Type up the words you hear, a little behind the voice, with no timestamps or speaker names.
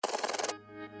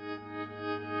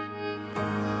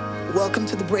Welcome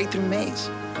to the Breakthrough Maze,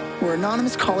 where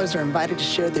anonymous callers are invited to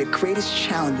share their greatest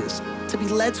challenges to be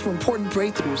led to important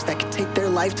breakthroughs that can take their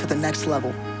life to the next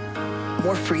level.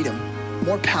 More freedom,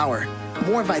 more power,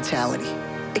 more vitality.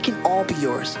 It can all be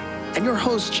yours. And your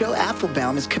host, Joe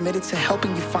Apfelbaum, is committed to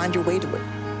helping you find your way to it.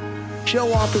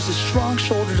 Joe offers a strong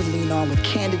shoulder to lean on with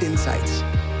candid insights.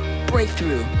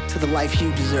 Breakthrough to the life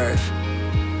you deserve.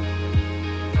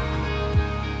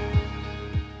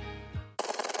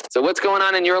 So what's going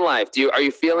on in your life? Are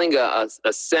you feeling a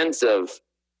sense of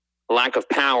lack of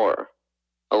power,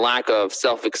 a lack of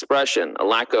self-expression, a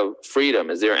lack of freedom?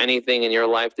 Is there anything in your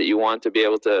life that you want to be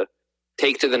able to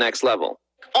take to the next level?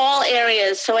 All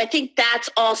areas. So I think that's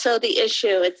also the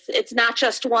issue. It's not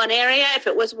just one area. If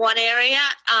it was one area,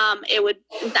 it would.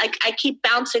 I keep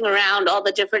bouncing around all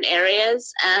the different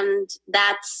areas, and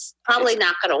that's probably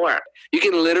not going to work. You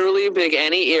can literally pick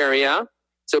any area.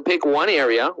 So pick one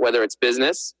area, whether it's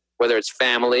business, whether it's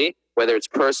family, whether it's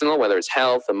personal, whether it's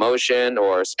health, emotion,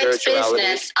 or spirituality. It's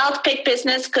business. I'll pick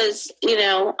business because,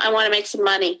 I want to make some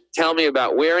money. Tell me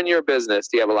about where in your business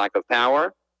do you have a lack of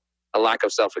power, a lack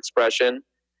of self-expression,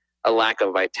 a lack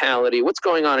of vitality? What's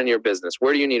going on in your business?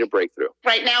 Where do you need a breakthrough?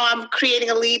 Right now, I'm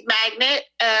creating a lead magnet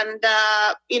and,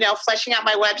 fleshing out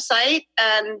my website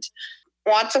and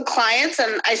want some clients.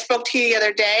 And I spoke to you the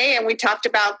other day and we talked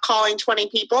about calling 20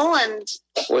 people. And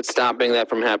what's stopping that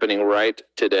from happening right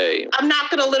today? I'm not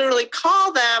going to literally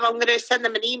call them. I'm going to send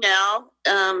them an email.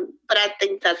 But I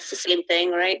think that's the same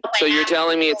thing, right? So you're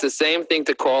telling me it's the same thing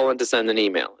to call and to send an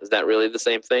email. Is that really the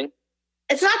same thing?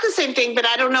 It's not the same thing, but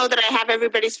I don't know that I have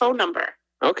everybody's phone number.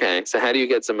 Okay, so how do you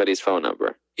get somebody's phone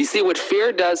number? You see, what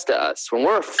fear does to us, when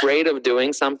we're afraid of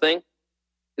doing something,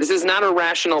 this is not a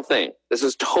rational thing. This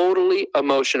is totally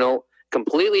emotional,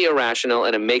 completely irrational,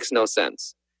 and it makes no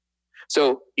sense.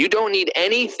 So you don't need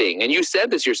anything, and you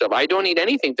said this yourself, I don't need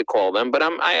anything to call them, but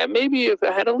maybe if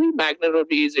I had a lead magnet, it would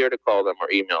be easier to call them or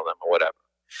email them or whatever.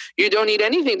 You don't need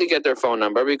anything to get their phone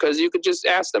number because you could just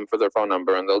ask them for their phone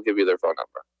number and they'll give you their phone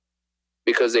number.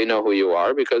 Because they know who you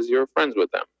are, because you're friends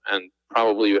with them. And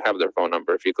probably you have their phone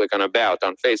number. If you click on About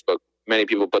on Facebook, many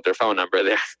people put their phone number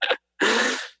there.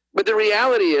 But the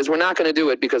reality is we're not going to do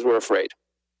it because we're afraid.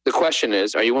 The question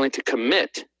is, are you willing to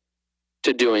commit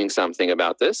to doing something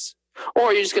about this? Or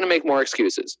are you just going to make more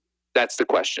excuses? That's the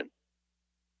question.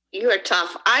 You are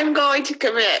tough. I'm going to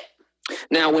commit.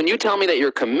 Now, when you tell me that you're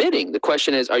committing, the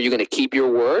question is, are you going to keep your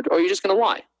word or are you just going to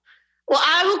lie? Well,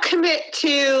 I will commit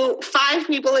to 5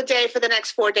 people a day for the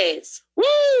next 4 days.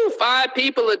 Woo! 5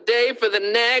 people a day for the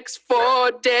next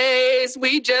 4 days.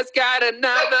 We just got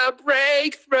another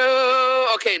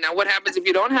breakthrough. Okay, now what happens if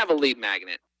you don't have a lead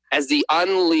magnet? As the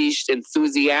unleashed,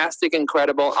 enthusiastic,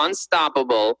 incredible,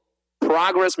 unstoppable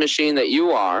progress machine that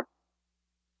you are,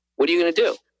 what are you going to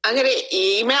do? I'm going to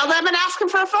email them and ask them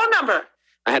for a phone number.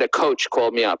 I had a coach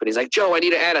called me up and he's like, Joe, I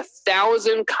need to add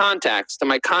 1,000 contacts to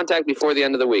my contact before the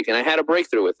end of the week. And I had a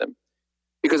breakthrough with him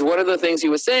because one of the things he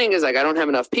was saying is like, I don't have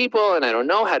enough people and I don't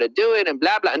know how to do it and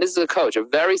blah, blah. And this is a coach, a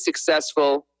very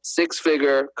successful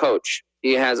 6-figure coach.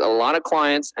 He has a lot of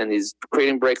clients and he's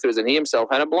creating breakthroughs and he himself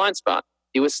had a blind spot.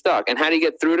 He was stuck. And how did he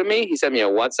get through to me? He sent me a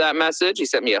WhatsApp message. He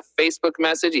sent me a Facebook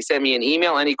message. He sent me an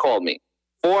email and he called me.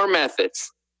 4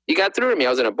 methods. He got through to me. I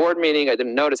was in a board meeting. I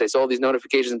didn't notice. I saw all these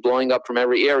notifications blowing up from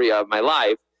every area of my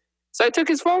life. So I took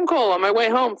his phone call on my way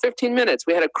home, 15 minutes.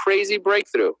 We had a crazy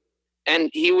breakthrough. And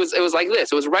it was like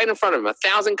this. It was right in front of him,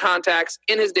 1,000 contacts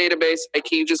in his database.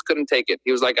 He just couldn't take it.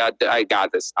 He was like, I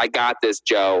got this. I got this,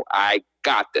 Joe. I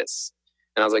got this.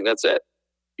 And I was like, that's it.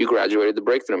 You graduated the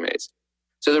breakthrough maze.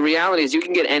 So the reality is you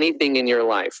can get anything in your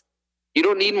life. You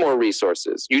don't need more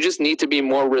resources. You just need to be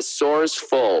more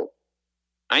resourceful.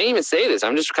 I didn't even say this.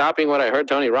 I'm just copying what I heard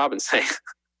Tony Robbins say.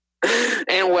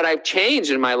 And what I've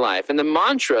changed in my life and the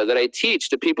mantra that I teach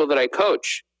to people that I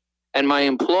coach and my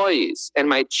employees and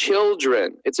my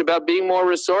children, it's about being more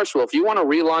resourceful. If you want to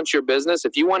relaunch your business,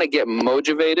 if you want to get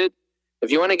motivated,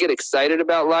 if you want to get excited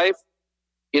about life,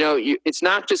 it's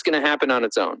not just going to happen on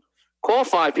its own. Call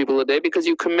 5 people a day because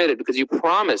you committed, because you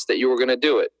promised that you were going to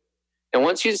do it. And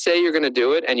once you say you're going to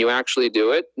do it and you actually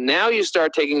do it, now you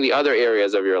start taking the other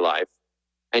areas of your life.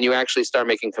 And you actually start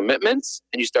making commitments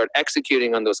and you start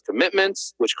executing on those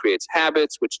commitments, which creates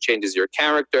habits, which changes your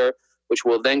character, which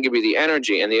will then give you the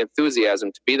energy and the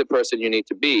enthusiasm to be the person you need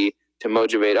to be to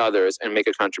motivate others and make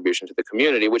a contribution to the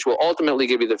community, which will ultimately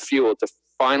give you the fuel to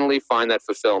finally find that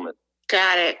fulfillment.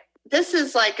 Got it. This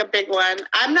is like a big one.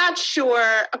 I'm not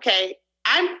sure. Okay.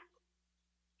 All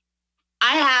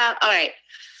right.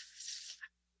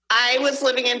 I was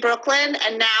living in Brooklyn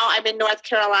and now I'm in North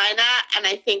Carolina and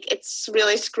I think it's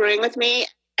really screwing with me.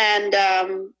 And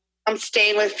I'm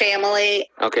staying with family.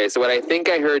 Okay, so what I think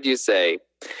I heard you say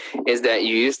is that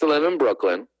you used to live in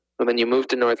Brooklyn, and then you moved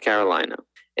to North Carolina,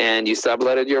 and you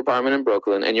subletted your apartment in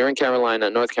Brooklyn, and you're in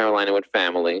North Carolina with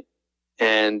family,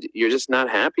 and you're just not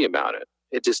happy about it.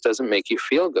 It just doesn't make you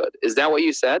feel good. Is that what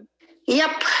you said?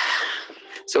 Yep.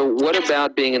 So what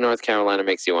about being in North Carolina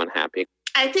makes you unhappy?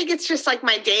 I think it's just like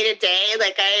my day-to-day.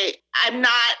 Like I'm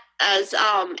not as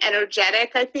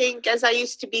energetic, I think, as I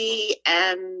used to be,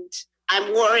 and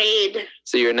I'm worried.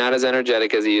 So you're not as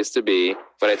energetic as you used to be,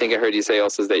 but I think I heard you say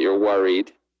also that you're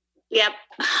worried. Yep.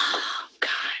 Oh,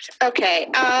 God. Okay.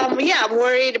 Yeah, I'm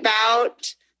worried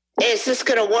about, is this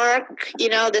going to work? You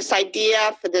know, this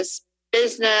idea for this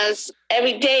business.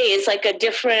 Every day is like a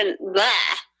different blah.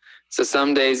 So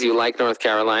some days you like North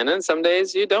Carolina, and some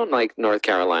days you don't like North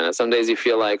Carolina. Some days you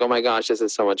feel like, oh my gosh, this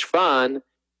is so much fun.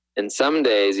 And some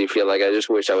days you feel like, I just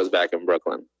wish I was back in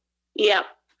Brooklyn. Yep.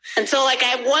 And so like I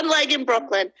have one leg in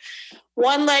Brooklyn,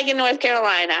 one leg in North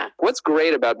Carolina. What's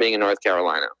great about being in North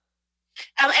Carolina?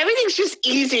 Everything's just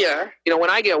easier. You know, when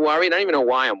I get worried, I don't even know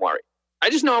why I'm worried. I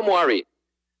just know I'm worried.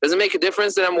 Does it make a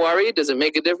difference that I'm worried? Does it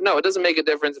make a difference? No, it doesn't make a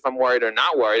difference if I'm worried or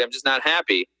not worried. I'm just not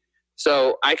happy.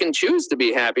 So I can choose to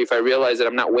be happy if I realize that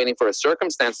I'm not waiting for a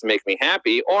circumstance to make me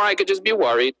happy, or I could just be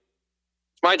worried.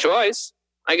 It's my choice.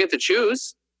 I get to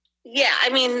choose. Yeah, I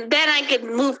mean, then I could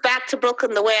move back to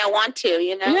Brooklyn the way I want to,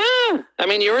 you know? Yeah. I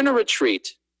mean, you're in a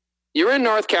retreat. You're in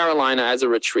North Carolina as a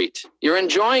retreat. You're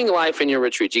enjoying life in your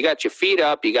retreat. You got your feet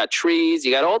up, you got trees,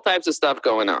 you got all types of stuff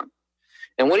going on.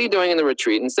 And what are you doing in the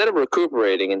retreat? Instead of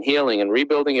recuperating and healing and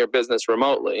rebuilding your business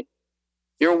remotely,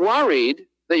 you're worried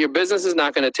that your business is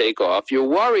not going to take off. You're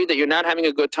worried that you're not having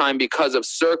a good time because of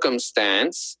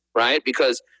circumstance, right?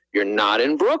 Because you're not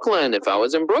in Brooklyn. If I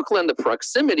was in Brooklyn, the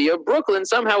proximity of Brooklyn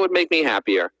somehow would make me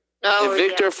happier. Oh, and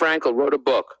Viktor Frankl wrote a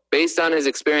book based on his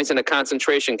experience in a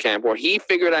concentration camp where he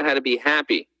figured out how to be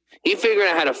happy. He figured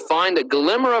out how to find a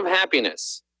glimmer of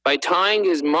happiness by tying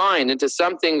his mind into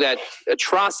something that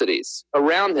atrocities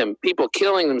around him, people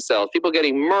killing themselves, people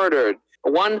getting murdered,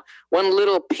 one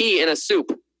little pea in a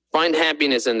soup. Find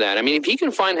happiness in that. I mean, if he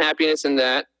can find happiness in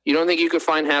that, you don't think you could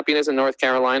find happiness in North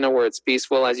Carolina where it's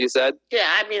peaceful, as you said? Yeah,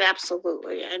 I mean,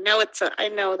 absolutely. I know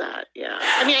that. Yeah.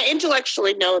 I mean, I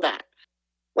intellectually know that.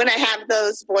 When I have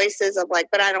those voices of like,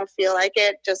 but I don't feel like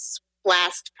it, just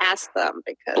blast past them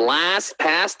because blast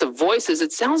past the voices.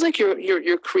 It sounds like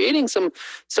you're creating some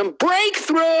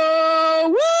breakthrough.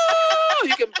 Woo!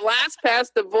 You can blast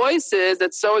past the voices.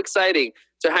 That's so exciting.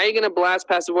 So how are you going to blast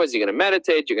past the voices? You're going to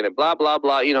meditate. You're going to blah, blah,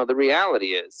 blah. You know, the reality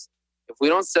is if we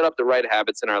don't set up the right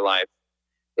habits in our life,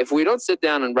 if we don't sit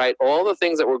down and write all the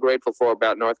things that we're grateful for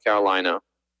about North Carolina,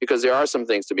 because there are some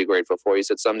things to be grateful for. You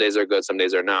said some days are good, some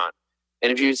days are not.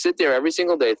 And if you sit there every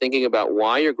single day thinking about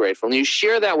why you're grateful, and you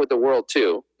share that with the world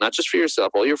too, not just for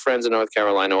yourself, all your friends in North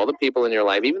Carolina, all the people in your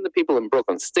life, even the people in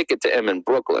Brooklyn, stick it to them in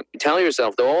Brooklyn. You tell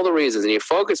yourself all the reasons and you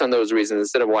focus on those reasons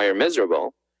instead of why you're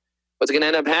miserable. What's going to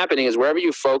end up happening is where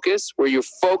you focus,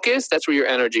 that's where your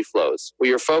energy flows. Where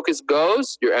your focus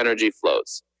goes, your energy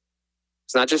flows.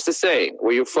 It's not just a saying.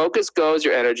 Where your focus goes,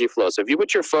 your energy flows. So if you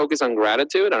put your focus on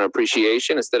gratitude, on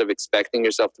appreciation, instead of expecting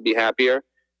yourself to be happier,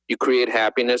 you create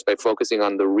happiness by focusing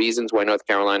on the reasons why North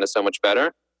Carolina is so much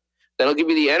better. That'll give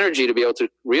you the energy to be able to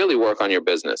really work on your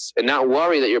business and not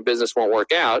worry that your business won't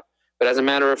work out. But as a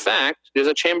matter of fact, there's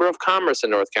a Chamber of Commerce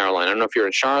in North Carolina. I don't know if you're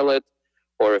in Charlotte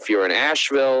or if you're in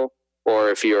Asheville or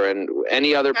if you're in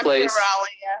any other place.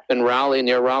 In Raleigh,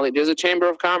 near Raleigh, there's a Chamber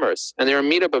of Commerce. And there are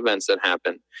meetup events that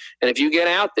happen. And if you get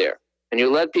out there and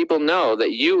you let people know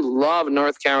that you love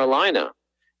North Carolina,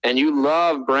 and you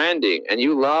love branding, and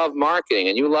you love marketing,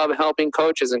 and you love helping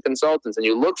coaches and consultants, and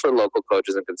you look for local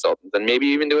coaches and consultants, and maybe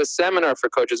you even do a seminar for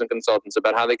coaches and consultants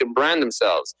about how they can brand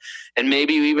themselves. And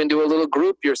maybe you even do a little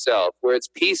group yourself where it's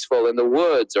peaceful in the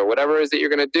woods or whatever it is that you're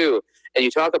going to do. And you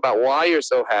talk about why you're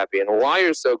so happy and why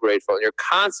you're so grateful, and you're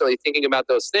constantly thinking about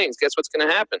those things. Guess what's going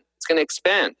to happen? It's going to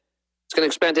expand. It's going to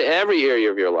expand to every area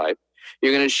of your life.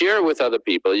 You're going to share it with other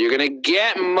people. You're going to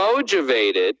get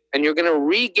motivated and you're going to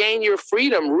regain your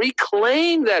freedom,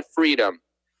 reclaim that freedom.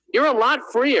 You're a lot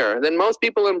freer than most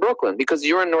people in Brooklyn because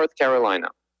you're in North Carolina,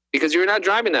 because you're not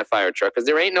driving that fire truck, because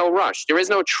there ain't no rush. There is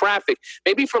no traffic.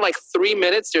 Maybe for like 3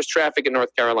 minutes, there's traffic in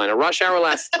North Carolina. Rush hour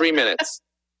lasts 3 minutes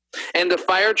and the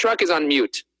fire truck is on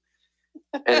mute.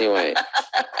 Anyway,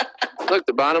 look,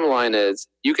 the bottom line is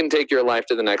you can take your life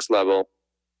to the next level.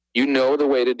 You know the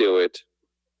way to do it.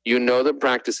 You know the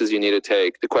practices you need to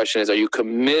take. The question is, are you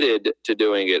committed to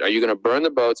doing it? Are you going to burn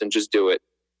the boats and just do it?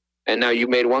 And now you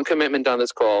made one commitment on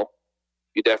this call.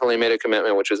 You definitely made a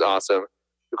commitment, which is awesome.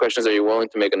 The question is, are you willing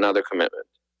to make another commitment?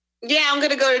 Yeah, I'm going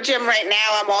to go to the gym right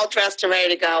now. I'm all dressed and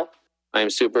ready to go.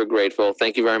 I'm super grateful.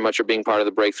 Thank you very much for being part of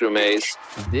the Breakthrough Maze.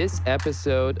 This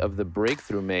episode of the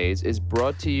Breakthrough Maze is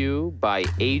brought to you by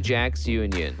Ajax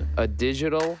Union, a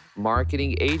digital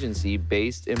marketing agency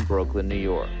based in Brooklyn, New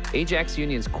York. Ajax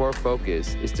Union's core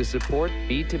focus is to support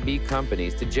B2B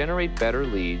companies to generate better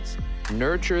leads,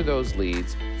 nurture those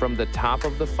leads from the top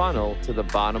of the funnel to the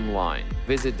bottom line.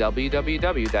 Visit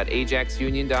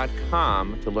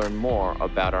www.ajaxunion.com to learn more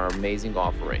about our amazing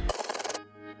offering.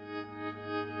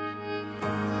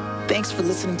 Thanks for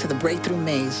listening to The Breakthrough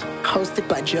Maze, hosted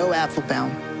by Joe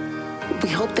Apfelbaum. We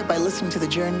hope that by listening to the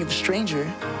journey of a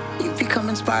stranger, you've become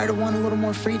inspired to want a little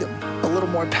more freedom, a little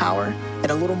more power,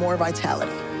 and a little more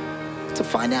vitality. To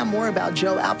find out more about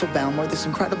Joe Apfelbaum or this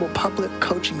incredible public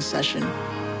coaching session,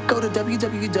 go to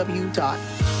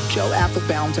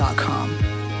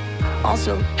www.joeapfelbaum.com.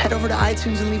 Also, head over to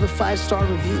iTunes and leave a 5-star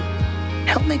review.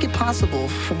 Help make it possible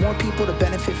for more people to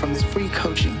benefit from this free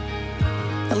coaching.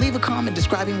 And leave a comment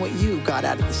describing what you got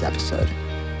out of this episode.